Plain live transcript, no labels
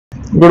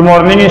Good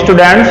morning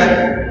students.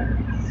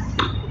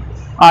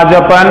 आज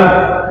अपन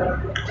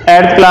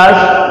 8th class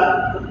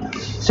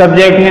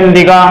subject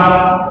Hindi का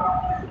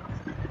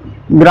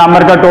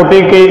grammar का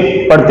टॉपिक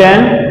पढ़ते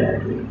हैं,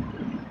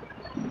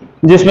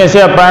 जिसमें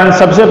से अपन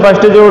सबसे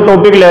फर्स्ट जो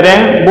टॉपिक ले रहे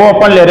हैं वो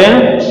अपन ले रहे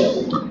हैं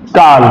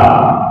काल।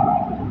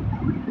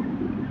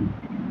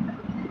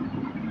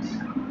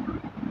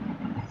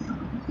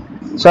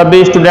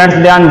 सभी स्टूडेंट्स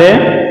ध्यान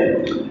दें,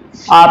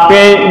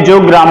 आपके जो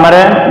ग्रामर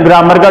है,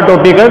 ग्रामर का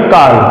टॉपिक है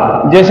काल।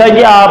 जैसा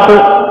कि आप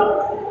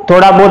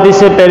थोड़ा बहुत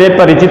इससे पहले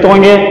परिचित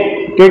होंगे,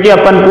 क्योंकि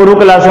अपन पूर्व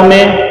क्लासों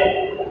में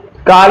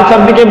काल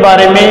शब्द के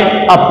बारे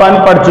में अपन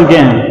पढ़ चुके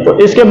हैं, तो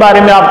इसके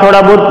बारे में आप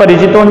थोड़ा बहुत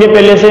परिचित होंगे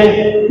पहले से,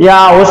 या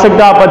हो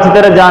सकता है आप अच्छी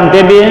तरह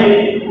जानते भी हैं।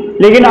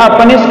 लेकिन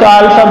अपन इस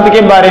काल शब्द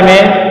के बारे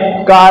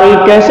में, काल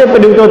कैसे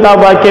प्रयुक्त होता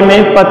वाक्य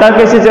में, पता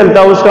कैसे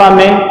चलता उसका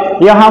हमें,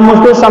 या हम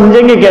उसको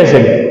समझेंगे कैसे।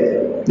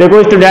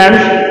 देखो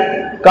स्टूडेंट्स,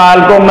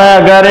 काल को मैं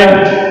अगर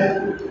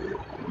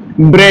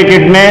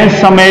ब्रैकेट में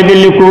समय भी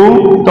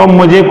लिखूं तो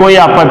मुझे कोई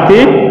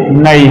आपत्ति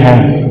नहीं है,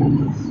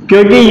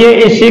 क्योंकि ये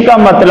इसी का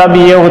मतलब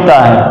ये होता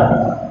है।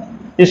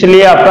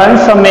 इसलिए अपन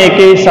समय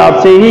के हिसाब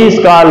से ही इस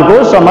काल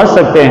को समझ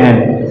सकते हैं।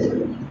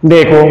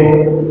 देखो,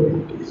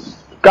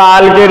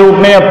 काल के रूप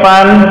में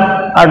अपन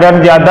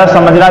अगर ज्यादा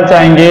समझना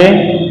चाहेंगे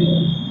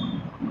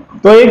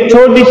तो एक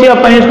छोटी सी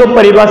अपन इसको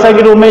परिभाषा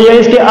के रूप में या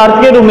इसके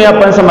अर्थ के रूप में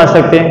अपन समझ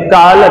सकते हैं।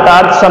 काल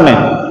अर्थात समय,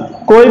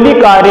 कोई भी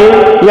कार्य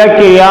या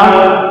क्रिया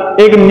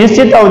एक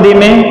निश्चित अवधि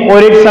में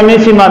और एक समय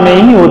सीमा में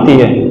ही होती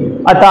है।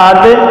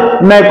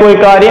 अर्थात मैं कोई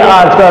कार्य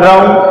आज कर रहा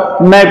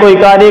हूं, मैं कोई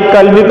कार्य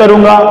कल भी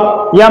करूंगा,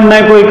 या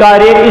मैं कोई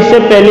कार्य इससे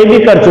पहले भी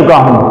कर चुका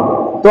हूं,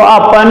 तो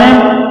अपन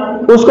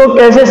उसको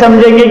कैसे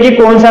समझेंगे कि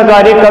कौन सा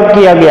कार्य कब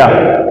किया गया।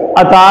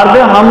 अर्थात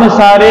हम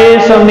सारे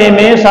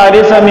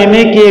समय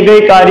में किए गए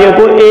कार्य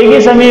को एक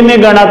ही समय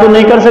में गणना तो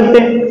नहीं कर सकते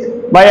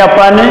भाई।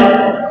 अपन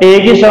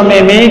एक ही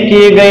समय में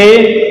किए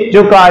गए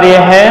जो कार्य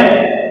है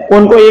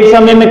उनको एक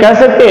समय में कह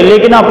सकते हैं,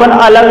 लेकिन अपन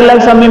अलग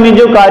अलग समय में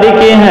जो कार्य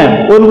किए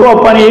हैं उनको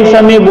अपन एक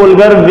समय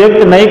बोलकर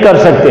व्यक्त नहीं कर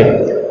सकते।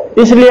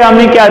 इसलिए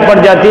हमें क्या पड़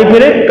जाती है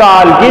फिर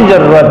काल की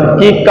जरूरत,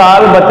 कि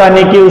काल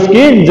बताने की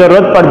उसकी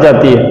जरूरत पड़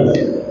जाती है।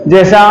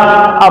 जैसा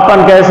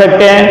अपन कह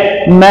सकते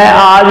हैं मैं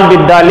आज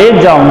विद्यालय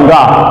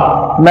जाऊंगा,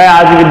 मैं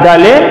आज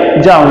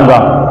विद्यालय जाऊंगा,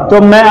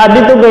 तो मैं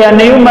अभी तो गया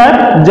नहीं हूं,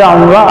 मैं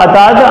जाऊंगा,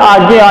 अर्थात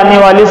आगे आने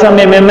वाले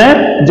समय में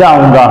मैं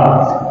जाऊंगा।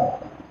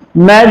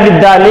 मैं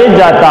विद्यालय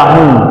जाता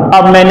हूं,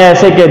 अब मैंने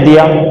ऐसे कह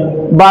दिया,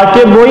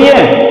 वाक्य वही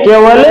है,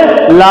 केवल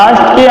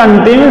लास्ट की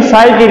अंतिम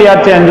साई क्रिया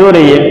चेंज हो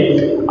रही है।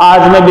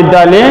 आज मैं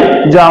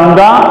विद्यालय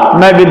जाऊंगा,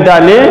 मैं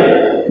विद्यालय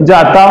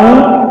जाता हूं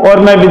और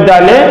मैं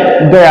विद्यालय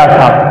गया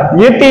था।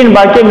 ये 3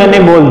 वाक्य मैंने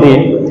बोल दिए।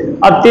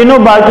 अब तीनों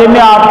वाक्य में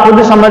आप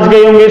खुद समझ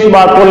गए होंगे इस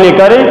बात को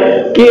लेकर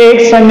कि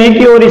एक समय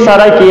की ओर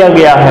इशारा किया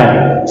गया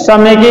है।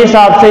 समय के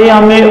हिसाब से ही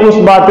हमें उस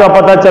बात का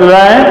पता चल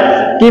रहा है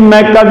कि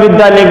मैं कब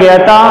विद्यालय गया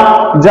था,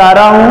 जा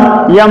रहा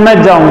हूं या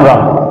मैं जाऊंगा।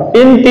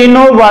 इन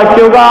तीनों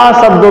वाक्यों का,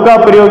 शब्दों का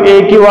प्रयोग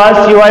एक ही हुआ,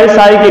 सिवाय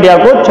साई क्रिया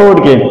को छोड़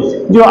के,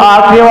 जो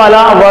आखिरी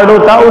वाला वर्ड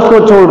होता है उसको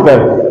छोड़कर।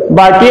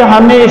 बाकी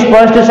हमें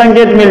स्पष्ट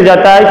संकेत मिल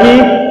जाता है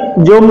कि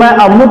जो मैं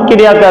अमुक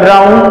क्रिया कर रहा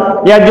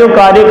हूं या जो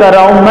कार्य कर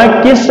रहा हूं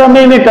मैं किस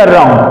समय में कर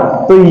रहा हूं,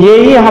 तो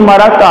यही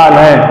हमारा काल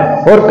है।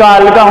 और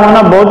काल का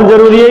होना बहुत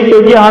जरूरी है,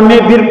 क्योंकि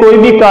हमें फिर कोई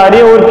भी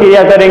कार्य और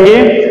क्रिया करेंगे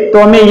तो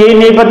हमें यही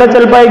नहीं पता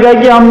चल पाएगा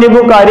कि हमने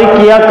वो कार्य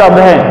किया कब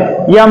है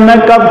या मैं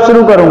कब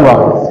शुरू करूंगा।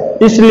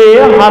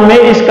 इसलिए हमें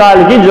इस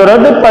काल की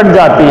जरूरत पड़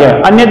जाती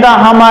है, अन्यथा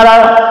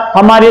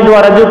हमारे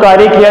द्वारा जो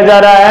कार्य किया जा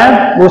रहा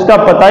है उसका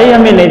पता ही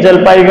हमें नहीं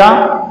चल पाएगा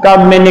कब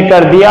मैंने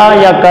कर दिया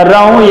या कर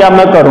रहा हूं या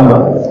मैं करूंगा।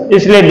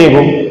 इसलिए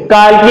देखो,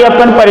 काल की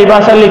अपन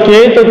परिभाषा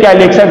लिखिए तो क्या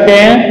लिख सकते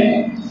हैं,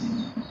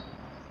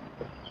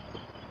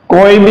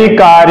 कोई भी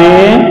कार्य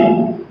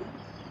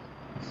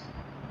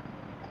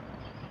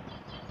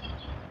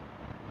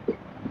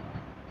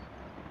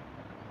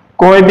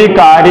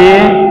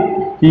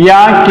या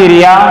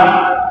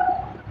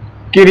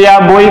क्रिया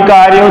वही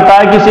कार्य होता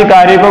है किसी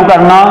कार्य को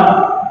करना।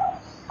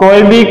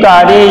 कोई भी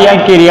कार्य या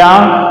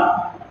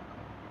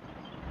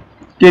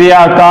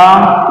क्रिया का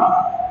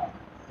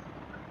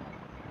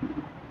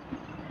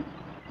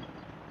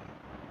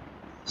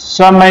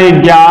समय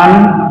ज्ञान,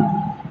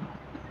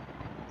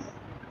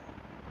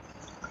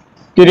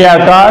 क्रिया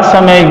का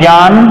समय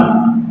ज्ञान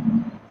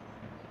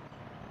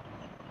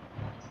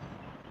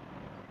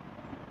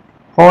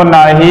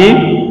होना ही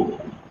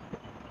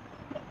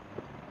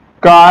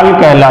काल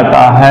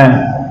कहलाता है।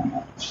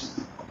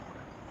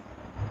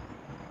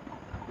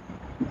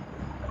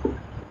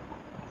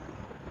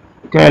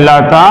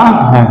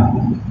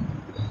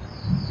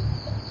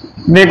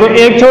 देखो,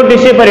 एक छोटी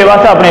सी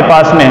परिभाषा अपने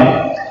पास में है।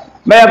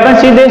 मैं अपन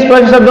सीधे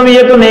स्पष्ट शब्दों में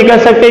ये तो नहीं कह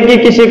सकते कि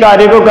किसी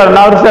कार्य को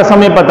करना और उसका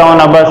समय पता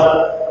होना बस,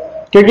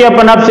 क्योंकि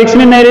अपन अब 6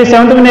 में नहीं रहे,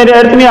 7th में नहीं रहे,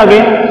 8th में आ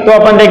गए। तो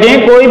अपन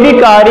देखें, कोई भी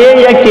कार्य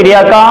या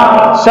क्रिया का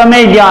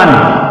समय ज्ञान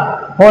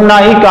होना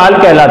ही काल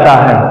कहलाता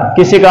है।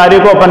 किसी कार्य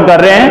को अपन कर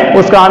रहे हैं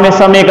उसका हमें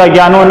समय का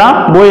ज्ञान होना,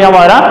 वो ही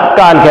हमारा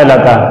काल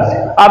कहलाता है।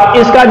 अब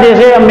इसका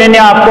जैसे मैंने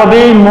आपको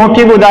अभी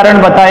मौखिक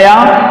उदाहरण बताया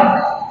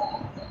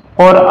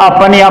और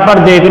अपन यहां पर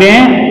देख रहे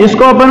हैं,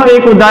 इसको अपन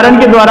एक उदाहरण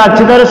के द्वारा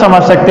अच्छी तरह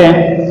समझ सकते हैं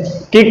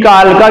कि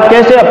काल का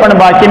कैसे अपन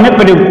वाक्य में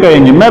प्रयुक्त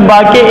करेंगे। मैं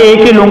वाक्य एक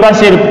ही लूंगा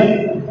सिर्फ,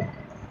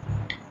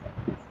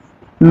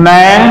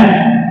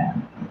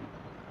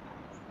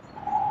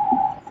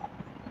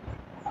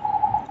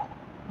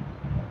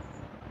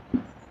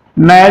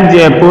 मैं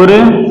जयपुर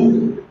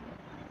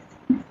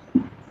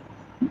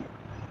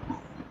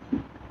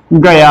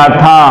गया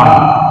था,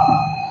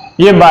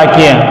 ये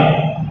वाक्य है।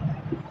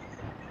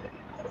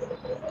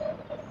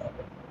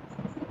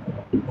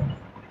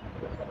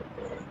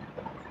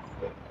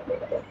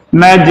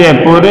 मैं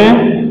जयपुर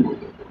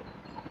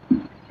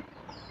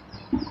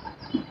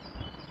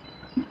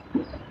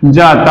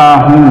जाता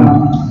हूं।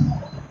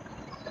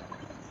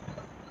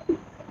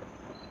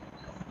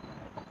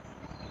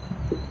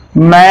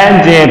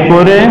 मैं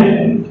जयपुर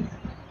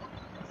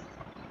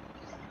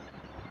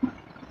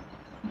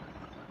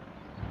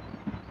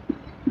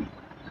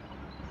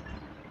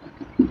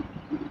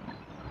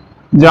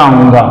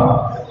जाऊंगा।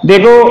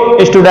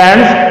 देखो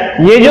स्टूडेंट्स,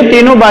 ये जो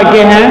तीनों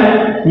वाक्य हैं,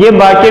 ये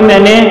वाक्य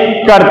मैंने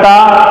कर्ता,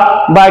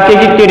 वाक्य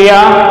की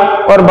क्रिया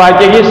और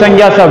वाक्य की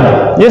संज्ञा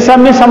शब्द ये सब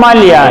में समान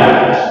लिया है।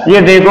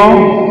 ये देखो,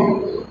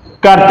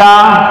 कर्ता,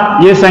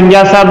 ये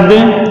संज्ञा शब्द,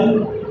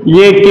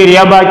 ये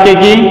क्रिया वाक्य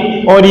की,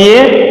 और ये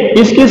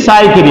इसकी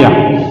सहायक क्रिया।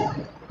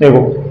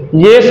 देखो,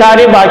 ये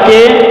सारे वाक्य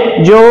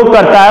जो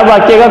करता है,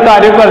 वाक्य का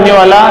कार्य करने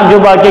वाला, जो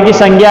वाक्य की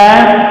संज्ञा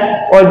है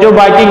और जो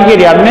वाक्य की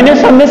क्रिया, मैंने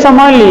सब में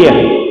समान ली है।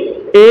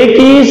 एक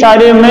ही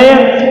सारे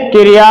में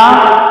क्रिया,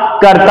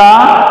 कर्ता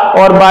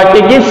और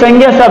वाक्य की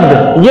संज्ञा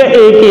शब्द ये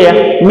एक ही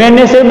है।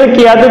 मैंने सिर्फ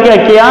किया तो क्या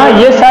किया,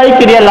 ये सारी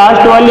क्रिया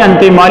लास्ट वाली,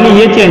 अंतिम वाली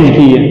ये चेंज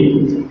की है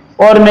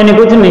और मैंने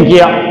कुछ नहीं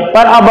किया।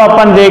 पर अब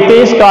अपन देखते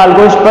हैं इस काल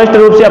को स्पष्ट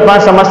रूप से अपन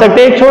समझ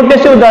सकते हैं एक छोटे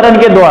से उदाहरण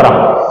के द्वारा।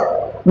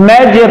 मैं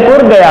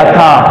जयपुर गया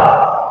था।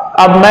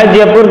 अब मैं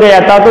जयपुर गया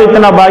था तो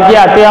इतना वाक्य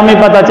आते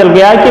हमें पता चल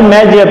गया कि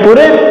मैं जयपुर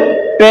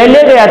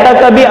पहले गया था,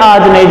 कभी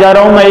आज नहीं जा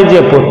रहा हूं मैं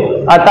जयपुर,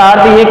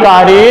 अर्थात ये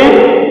कार्य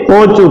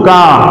हो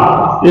चुका।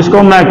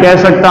 इसको मैं कह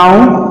सकता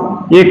हूं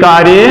ये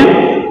कार्य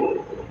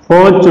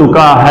हो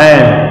चुका है।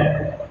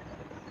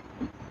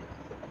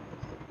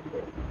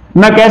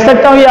 मैं कह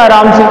सकता हूं ये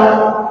आराम से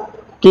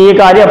कि ये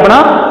कार्य अपना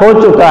हो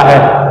चुका है।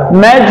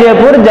 मैं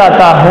जयपुर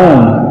जाता हूं,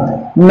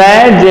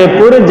 मैं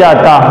जयपुर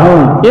जाता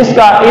हूं। इस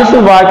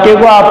वाक्य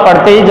को आप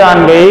पढ़ते ही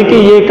जान गए कि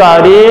ये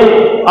कार्य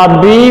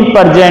अभी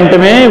प्रेजेंट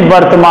में,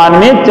 वर्तमान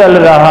में चल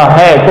रहा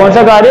है। कौन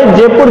सा कार्य?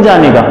 जयपुर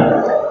जाने का।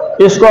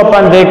 इसको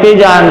अपन देखते ही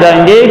जान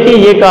जाएंगे कि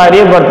ये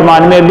कार्य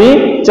वर्तमान में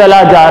भी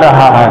चला जा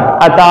रहा है,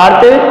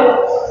 अर्थात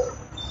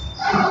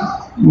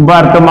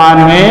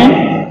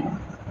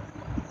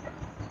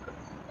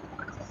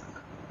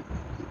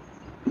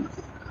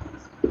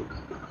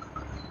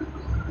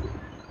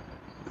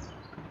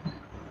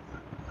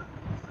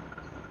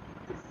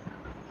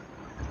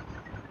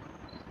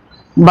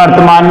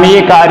वर्तमान में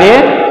ये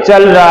कार्य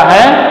चल रहा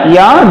है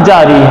या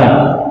जारी है,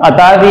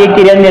 अर्थात ये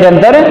क्रिया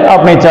निरंतर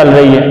अपने चल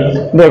रही है।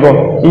 देखो,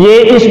 ये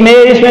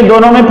इसमें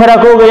दोनों में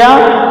फर्क हो गया।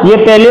 ये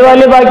पहले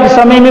वाले वाक्य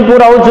समय में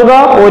पूरा हो चुका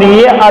और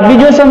ये अभी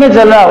जो समय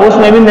चल रहा है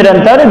उसमें भी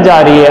निरंतर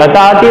जारी है,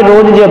 अर्थात ये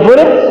रोज जयपुर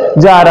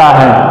जा रहा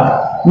है।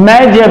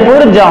 मैं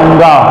जयपुर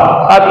जाऊंगा।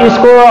 अब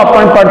इसको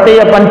अपन पढ़ते ही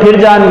अपन फिर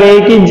जान गए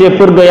कि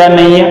जयपुर गया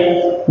नहीं है।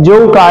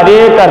 जो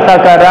कार्य करता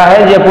कर रहा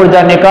है जयपुर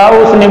जाने का,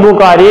 उसने वो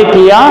कार्य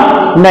किया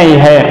नहीं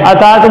है,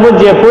 अर्थात वो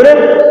जयपुर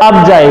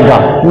अब जाएगा,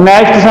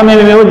 नेक्स्ट समय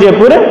में वो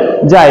जयपुर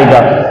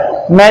जाएगा।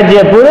 मैं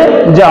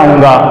जयपुर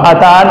जाऊंगा,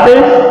 अर्थात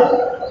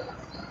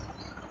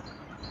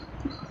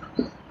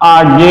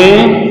आगे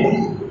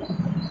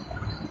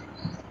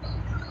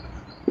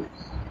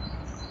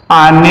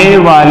आने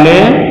वाले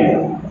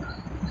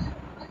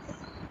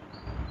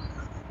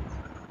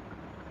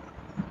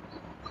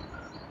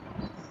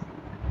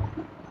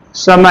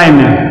समय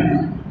में।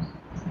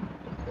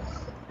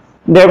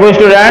 देखो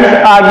स्टूडेंट्स,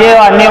 आगे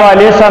आने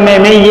वाले समय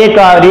में ये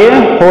कार्य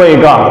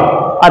होएगा,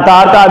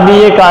 अर्थात अभी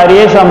ये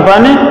कार्य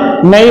संपन्न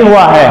नहीं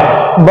हुआ है,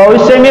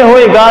 भविष्य में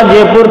होएगा।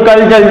 जयपुर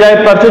कल चल जाए,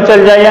 परसों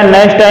चल जाए या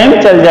नेक्स्ट टाइम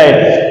चल जाए,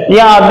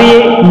 या अभी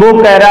वो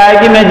कह रहा है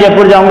कि मैं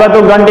जयपुर जाऊंगा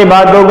तो घंटे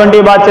बाद, 2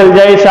 घंटे बाद चल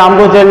जाए, शाम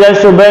को चल जाए,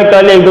 सुबह,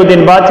 कल 1-2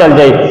 दिन बाद चल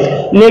जाए।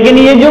 लेकिन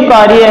ये जो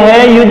कार्य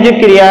है, ये जो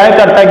क्रिया है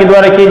कर्ता के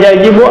द्वारा की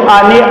जाएगी, वो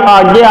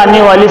आगे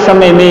आने वाले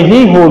समय में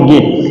ही होगी,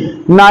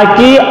 ना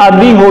कि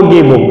अभी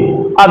होगी वो।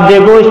 अब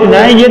देखो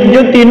स्टूडेंट, ये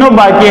जो तीनों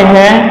वाक्य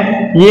हैं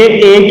ये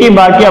एक ही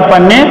वाक्य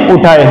अपन ने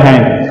उठाए हैं,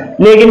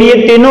 लेकिन ये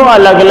तीनों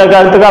अलग अलग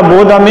अर्थ का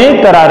बोध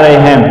हमें करा रहे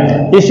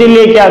हैं।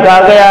 इसीलिए क्या कहा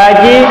गया है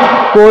कि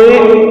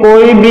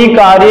कोई भी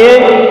कार्य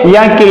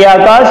या क्रिया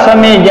का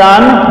समय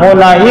ज्ञान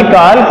होना ही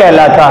काल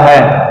कहलाता है।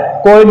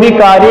 कोई भी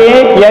कार्य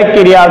या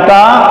क्रिया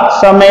का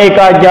समय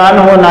का ज्ञान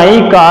होना ही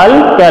काल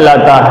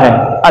कहलाता है,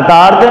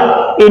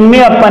 अर्थात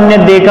इनमें अपन ने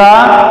देखा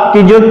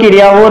कि जो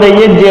क्रिया हो रही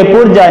है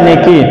जयपुर जाने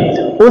की,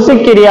 उस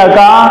क्रिया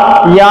का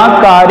या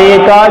कार्य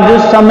का जो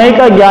समय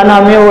का ज्ञान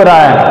हमें हो रहा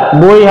है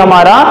वो ही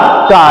हमारा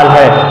काल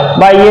है।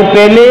 भाई ये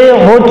पहले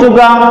हो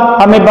चुका,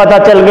 हमें पता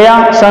चल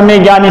गया, समय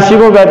ज्ञान इसी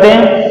को कहते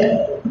हैं।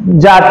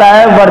 जाता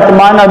है,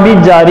 वर्तमान अभी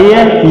जारी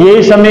है,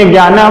 यही समय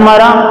ज्ञान है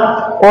हमारा,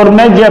 और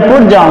मैं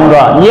जयपुर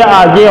जाऊंगा ये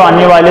आगे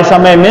आने वाले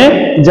समय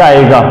में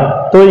जाएगा।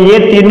 तो ये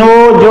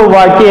तीनों जो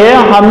वाक्य है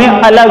हमें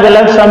अलग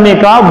अलग समय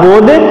का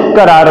बोध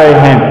करा रहे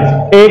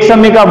हैं, एक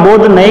समय का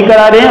बोध नहीं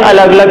करा रहे हैं,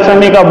 अलग अलग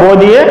समय का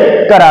बोध ये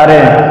करा रहे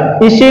हैं।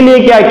 इसीलिए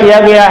क्या किया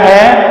गया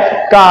है,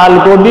 काल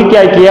को भी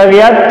क्या किया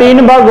गया,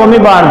 3 भागों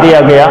में बांट दिया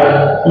गया।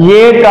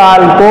 ये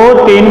काल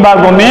को 3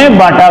 भागों में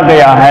बांटा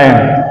गया है,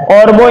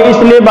 और वो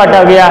इसलिए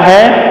बांटा गया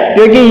है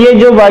क्योंकि ये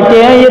जो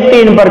वाक्य है ये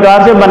 3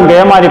 प्रकार से बन गए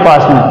हमारे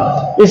पास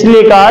में,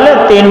 इसलिए काल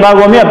 3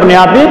 भागों में अपने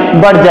आप ही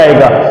बढ़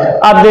जाएगा।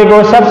 अब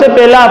देखो, सबसे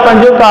पहला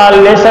अपन जो काल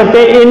ले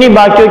सकते इन्हीं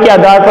वाक्यों के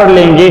आधार पर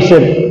लेंगे।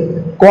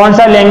 सिर्फ कौन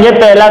सा लेंगे,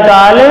 पहला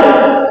काल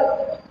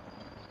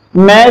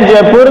मैं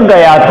जयपुर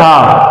गया था।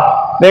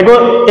 देखो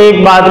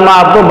एक बात मैं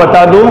आपको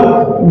बता दूं,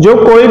 जो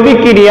कोई भी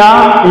क्रिया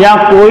या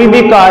कोई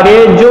भी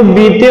कार्य जो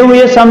बीते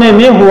हुए समय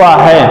में हुआ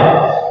है,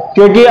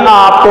 क्योंकि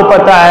आपको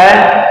पता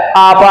है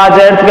आप आज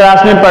 8th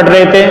क्लास में पढ़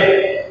रहे थे,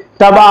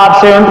 तब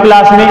आप 7th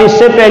क्लास में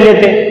इससे पहले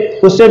थे,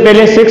 उससे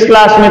पहले 6th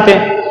क्लास में थे,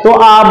 तो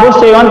आप वो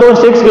 7th और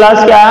 6th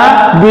क्लास क्या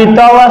है,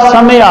 बीता हुआ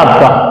समय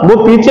आपका वो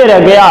पीछे रह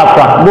गया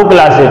आपका वो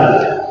क्लास है,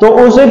 तो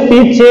उस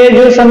पीछे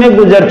जो समय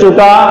गुजर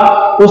चुका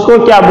उसको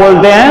क्या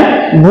बोलते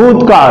हैं,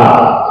 भूतकाल।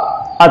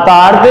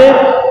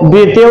 अर्थात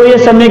बीते हुए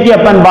समय की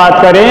अपन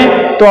बात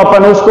करें तो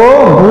अपन उसको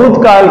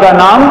भूतकाल का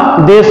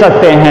नाम दे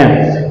सकते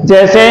हैं।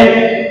 जैसे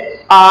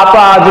आप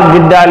आज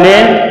विद्यालय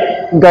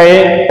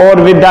गए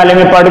और विद्यालय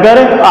में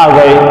पढ़कर आ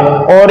गए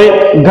और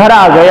घर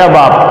आ गए। अब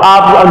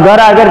आप घर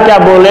आकर क्या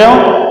बोले हो,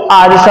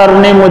 आज सर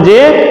ने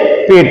मुझे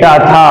पीटा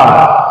था,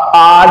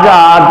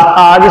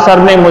 आज सर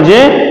ने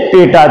मुझे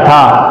पीटा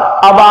था।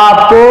 अब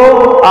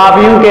आप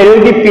यूं कह रहे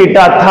हो कि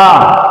पीटा था,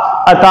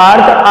 अर्थात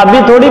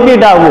अभी थोड़ी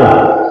पीटा,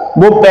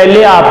 वो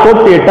पहले आपको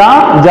पीटा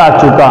जा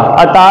चुका।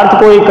 अर्थात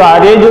कोई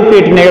कार्य जो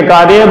पीटने का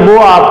कार्य है वो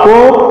आपको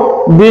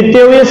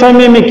बीते हुए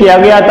समय में किया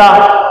गया था,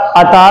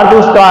 अर्थात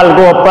उस काल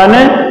को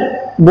अपन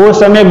वो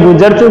समय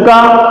गुजर चुका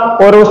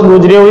और उस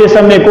गुजरे हुए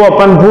समय को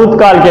अपन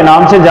भूतकाल के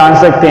नाम से जान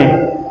सकते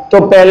हैं। तो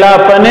पहला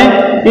अपन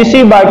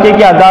इसी वाक्य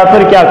के आधार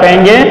पर क्या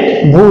कहेंगे,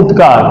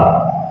 भूतकाल।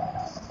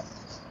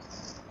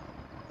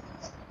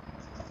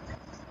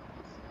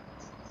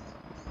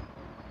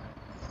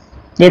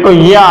 देखो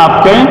ये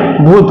आपके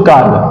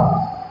भूतकाल,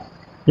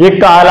 ये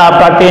काल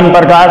आपका 3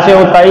 प्रकार से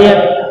होता ही है,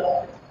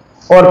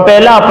 और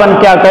पहला अपन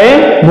क्या कहे,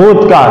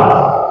 भूतकाल।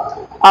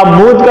 अब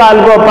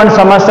भूतकाल को अपन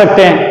समझ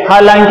सकते हैं,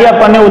 हालांकि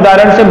अपन ने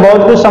उदाहरण से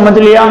बहुत कुछ समझ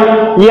लिया,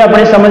 ये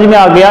अपने समझ में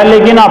आ गया,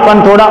 लेकिन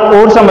अपन थोड़ा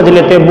और समझ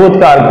लेते हैं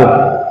भूतकाल को।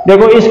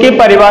 देखो इसकी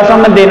परिभाषा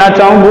मैं देना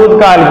चाहूं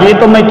भूतकाल की,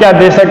 तो मैं क्या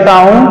दे सकता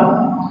हूं,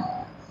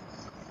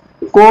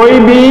 कोई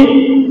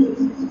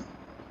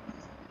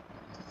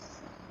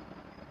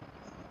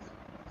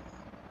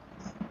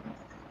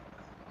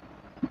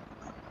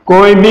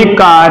भी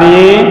कार्य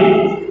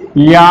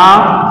या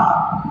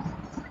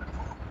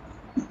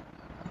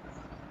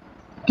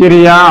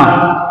क्रिया,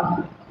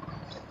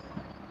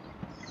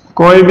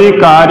 कोई भी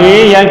कार्य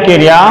या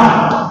क्रिया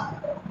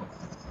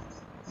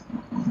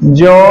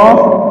जो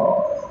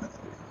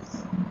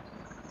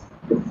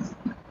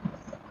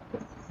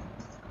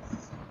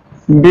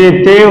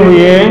बीते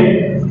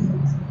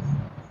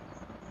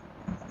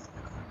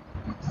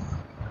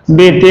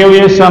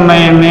हुए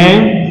समय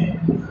में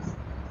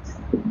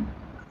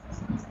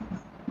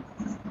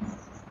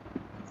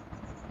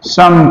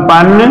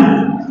संपन्न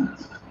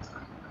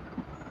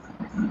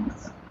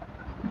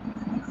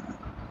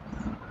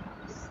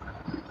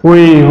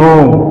हुई हो,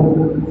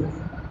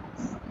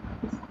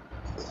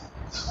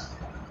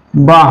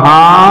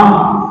 वहां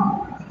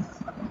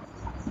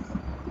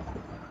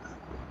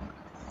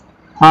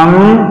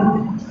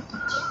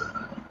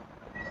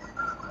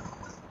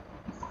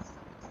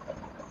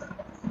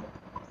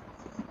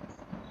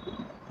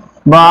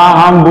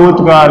हम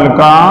भूतकाल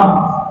का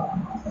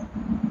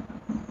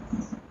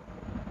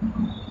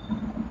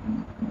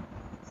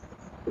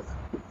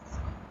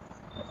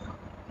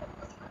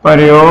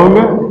प्रयोग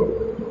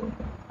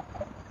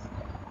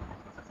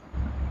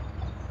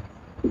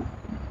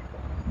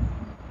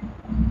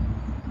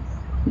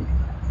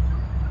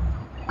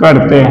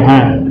करते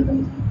हैं।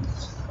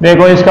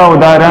 देखो इसका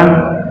उदाहरण,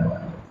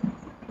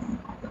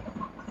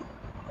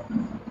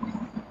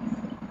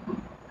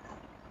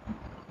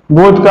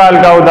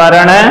 भूतकाल का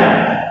उदाहरण है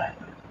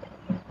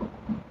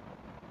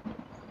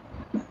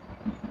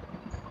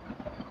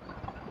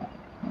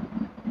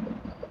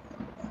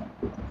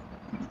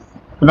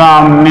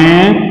राम ने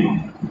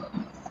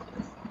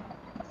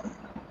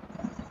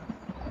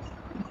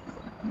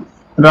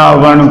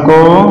रावण को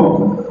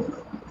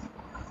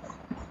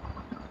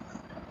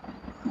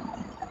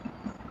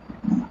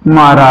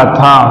मारा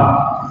था।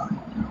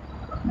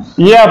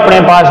 यह अपने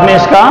पास में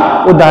इसका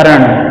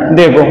उदाहरण है।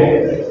 देखो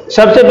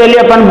सबसे पहले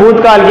अपन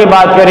भूतकाल की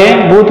बात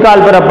करें,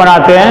 भूतकाल पर अपन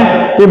आते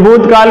हैं कि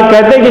भूतकाल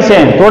कहते किसे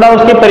हैं, थोड़ा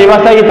उसकी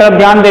परिभाषा की तरफ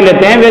ध्यान दे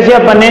लेते हैं। वैसे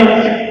अपन ने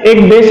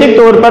एक बेसिक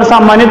तौर पर,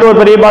 सामान्य तौर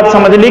पर ये बात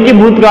समझ ली कि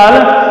भूतकाल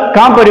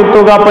कहां प्रयुक्त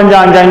होगा, अपन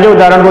जान जाएंगे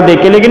उदाहरण को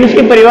देख के, लेकिन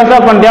इसकी परिभाषा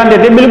अपन ध्यान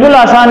देते हैं, बिल्कुल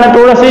आसान है,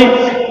 थोड़ा सी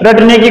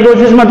रटने की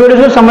कोशिश मत करो,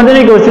 इसको समझने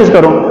की कोशिश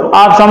करो।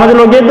 आप समझ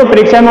लोगे तो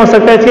परीक्षा में हो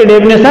सकता है इसकी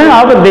डेफिनेशन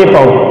आप दे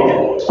पाओ।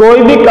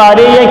 कोई भी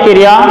कार्य या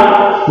क्रिया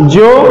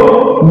जो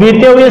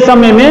बीते हुए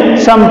समय में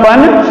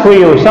संपन्न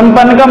हुई हो।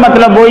 संपन्न का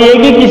मतलब वही है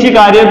कि किसी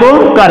कार्य को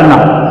करना,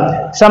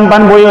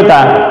 संपन्न वही होता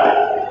है।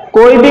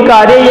 कोई भी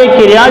कार्य या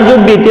क्रिया जो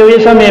बीते हुए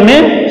समय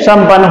में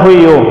संपन्न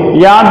हुई हो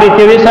या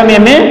बीते हुए समय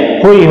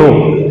में हुई हो,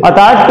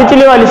 अर्थात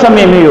पिछले वाले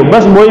समय में हो,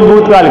 बस वही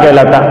भूतकाल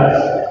कहलाता।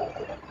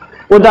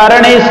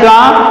 उदाहरण है इसका,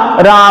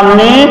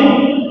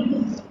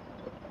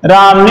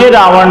 राम ने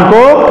रावण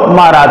को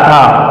मारा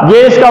था,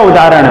 ये इसका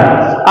उदाहरण है।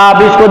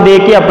 आप इसको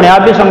देख के अपने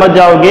आप ही समझ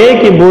जाओगे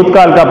कि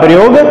भूतकाल का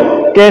प्रयोग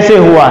कैसे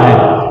हुआ है।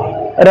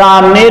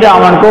 राम ने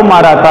रावण को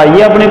मारा था,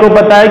 ये अपने को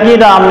पता है कि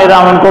राम ने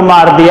रावण को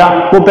मार दिया,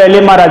 वो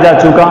पहले मारा जा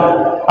चुका,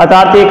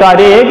 अर्थात ये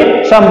कार्य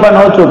एक संपन्न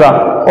हो चुका।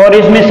 और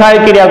इसमें सारी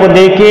क्रिया को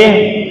देख के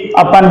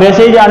अपन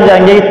वैसे ही जान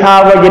जाएंगे कि था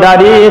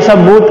वगैरह ये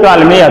सब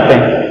भूतकाल में आते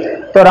हैं।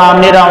 तो राम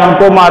ने रावण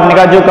को मारने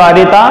का जो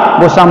कार्य था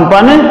वो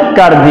संपन्न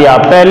कर दिया,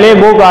 पहले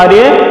वो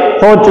कार्य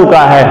हो चुका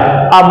है,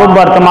 अब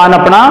वर्तमान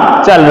अपना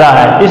चल रहा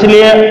है,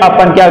 इसलिए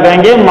अपन क्या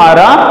कहेंगे,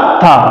 मारा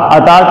था।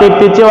 अर्थात एक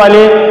पीछे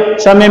वाले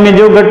समय में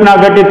जो घटना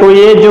घटित हुई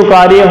है, जो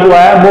कार्य हुआ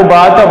है, वो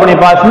बात अपने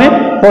पास में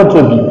हो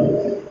चुकी।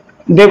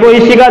 देखो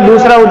इसी का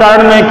दूसरा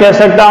उदाहरण मैं कह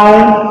सकता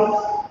हूं,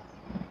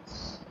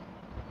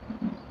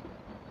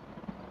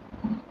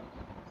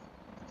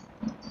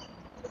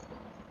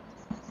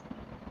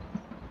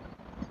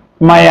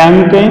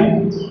 मयंक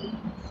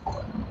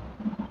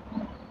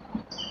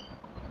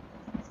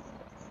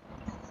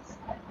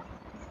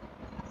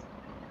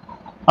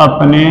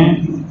अपने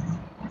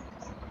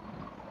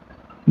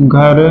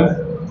घर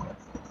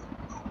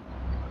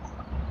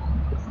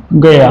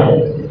गया।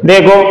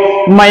 देखो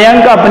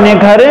मयंक अपने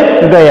घर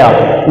गया,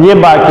 ये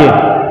वाक्य।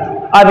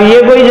 अब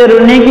ये कोई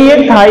जरूरी नहीं कि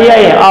ये था ही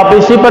है, आप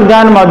इसी पर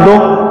ध्यान मत दो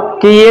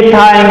कि ये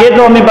था आएंगे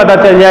तो हमें पता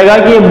चल जाएगा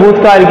कि ये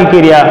भूतकाल की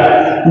क्रिया।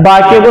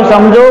 वाक्य को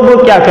समझो वो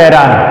क्या कह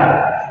रहा है।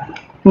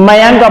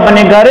 मयंक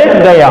अपने घर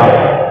गया,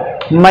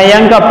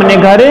 मयंक अपने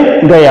घर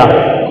गया,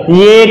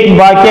 ये एक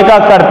वाक्य का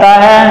कर्ता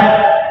है,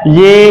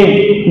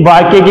 ये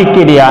वाक्य की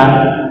क्रिया,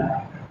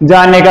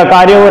 जाने का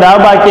कार्य हो रहा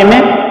वाक्य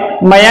में।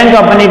 मयंक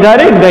अपने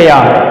घर गया,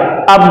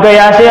 अब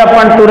गया से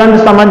अपन तुरंत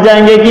समझ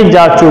जाएंगे कि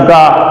जा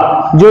चुका,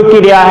 जो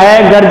क्रिया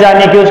है घर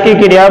जाने की उसकी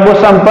क्रिया वो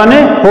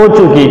संपन्न हो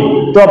चुकी,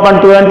 तो अपन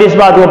तुरंत इस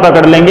बात को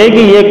पकड़ लेंगे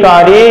कि ये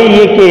कार्य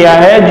ये क्रिया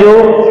है जो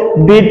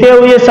बीते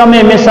हुए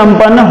समय में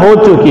संपन्न हो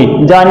चुकी।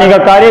 जाने का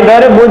कार्य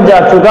घर वो जा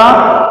चुका,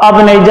 अब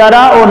नहीं जा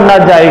रहा और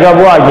न जाएगा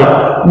वो आगे,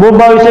 वो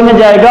भविष्य में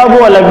जाएगा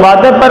वो अलग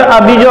बात है, पर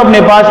अभी जो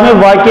अपने पास में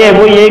वाक्य है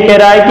वो ये कह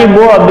रहा है कि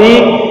वो अभी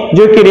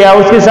जो क्रिया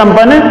उसकी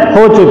संपन्न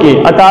हो चुकी,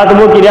 अर्थात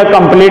वो क्रिया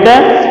कंप्लीट है,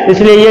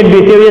 इसलिए ये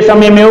बीते हुए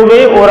समय में हो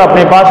गई। और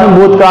अपने पास में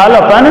भूतकाल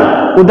अपन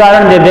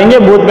उदाहरण दे देंगे,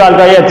 भूतकाल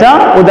का ये अच्छा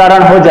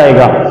उदाहरण हो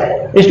जाएगा।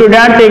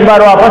 स्टूडेंट एक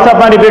बार वापस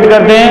अपन रिपीट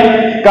करते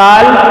हैं,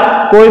 काल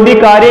कोई भी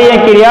कार्य या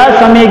क्रिया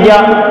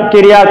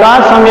क्रिया का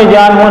समय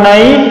ज्ञान होना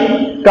ही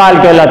काल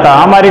कहलाता।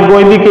 हमारी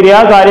कोई भी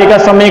क्रिया कार्य का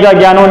समय का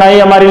ज्ञान होना ही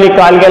हमारे लिए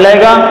काल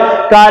कहलाएगा।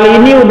 काल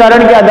इन्हीं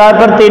उदाहरण के आधार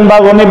पर 3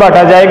 भागों में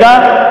बांटा जाएगा,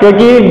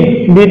 क्योंकि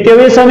बीते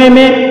हुए समय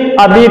में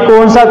अभी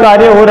कौन सा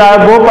कार्य हो रहा है,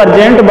 वो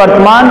प्रेजेंट,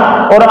 वर्तमान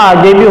और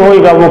आगे भी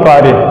होगा वो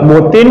कार्य, वो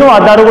तीनों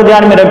आधारों को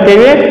ध्यान में रखते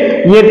हुए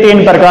ये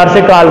 3 प्रकार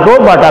से काल को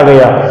बांटा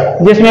गया।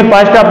 जिसमें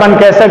फर्स्ट अपन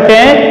कह सकते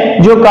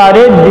हैं जो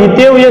कार्य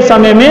बीते हुए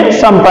समय में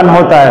संपन्न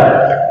होता है,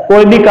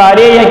 कोई भी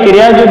कार्य या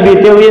क्रिया जो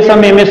बीते हुए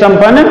समय में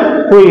संपन्न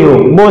हुई हो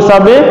वो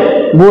सब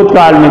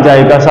भूतकाल में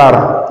जाएगा सारा।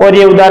 और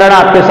ये उदाहरण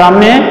आपके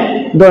सामने है,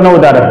 दोनों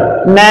उदाहरण।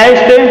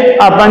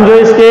 नेक्स्ट अपन जो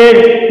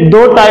इसके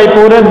 2 टाइप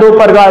और है, 2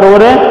 प्रकार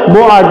और है,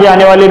 वो आगे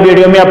आने वाले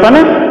वीडियो में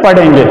अपन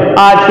पढ़ेंगे।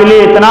 आज के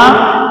लिए इतना,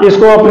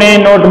 इसको अपने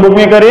नोटबुक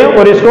में करें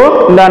और इसको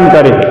लर्न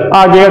करें,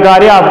 आगे का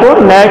कार्य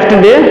आपको नेक्स्ट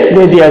डे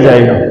दे दिया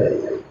जाएगा।